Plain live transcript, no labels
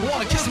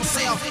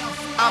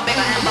I'm bigger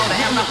and bolder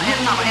and rougher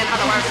and tougher. In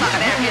other words, sucker,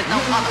 there is no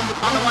other.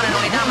 I'm the one and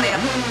only Dominator.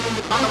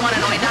 I'm the one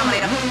and only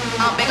Dominator.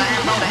 I'm bigger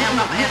and bolder and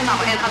rougher and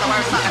tougher. In other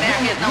words, sucker,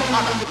 there is no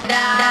other.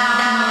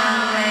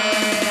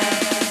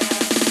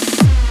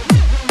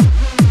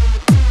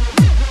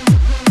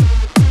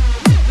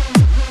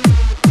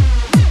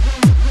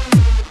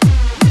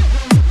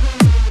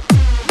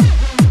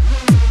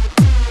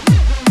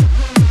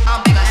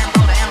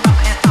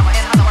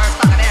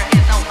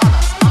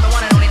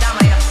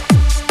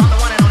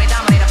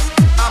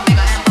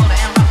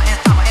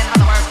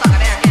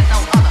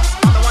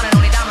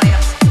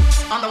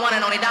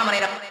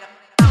 Dominator.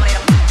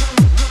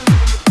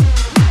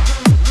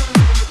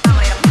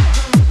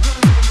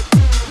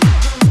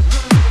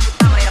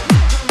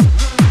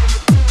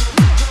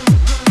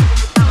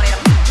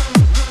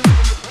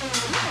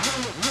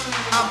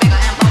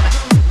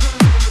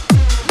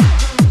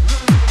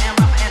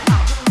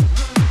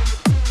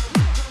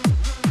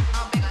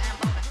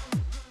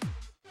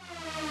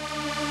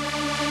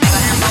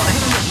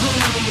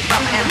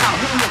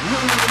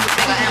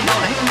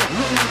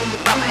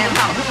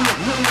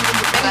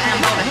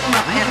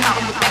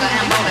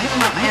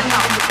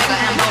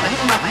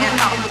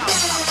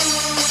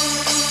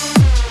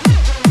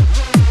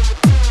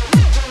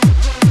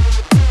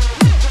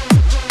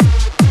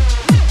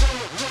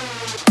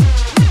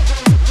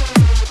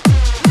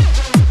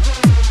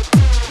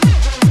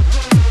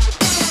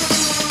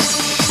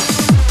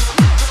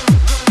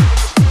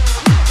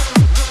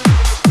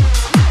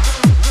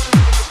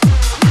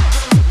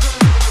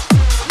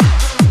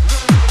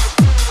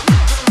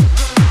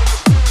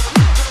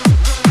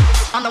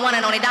 I'm the one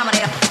and only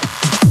Dominator.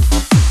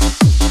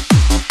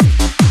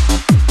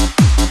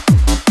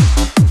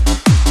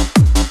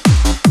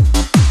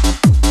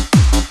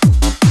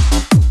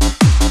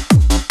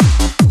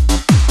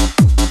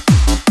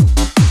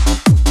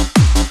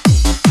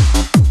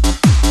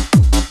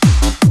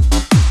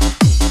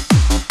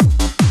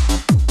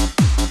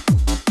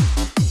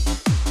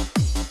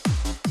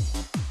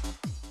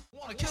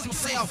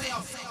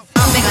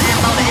 I'm bigger and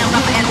bolder and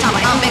rougher and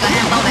tougher. I'm bigger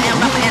and bolder and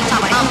rougher and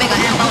tougher. I'm bigger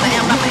and bolder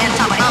and rougher and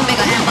tougher. I'm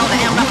bigger and bolder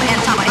and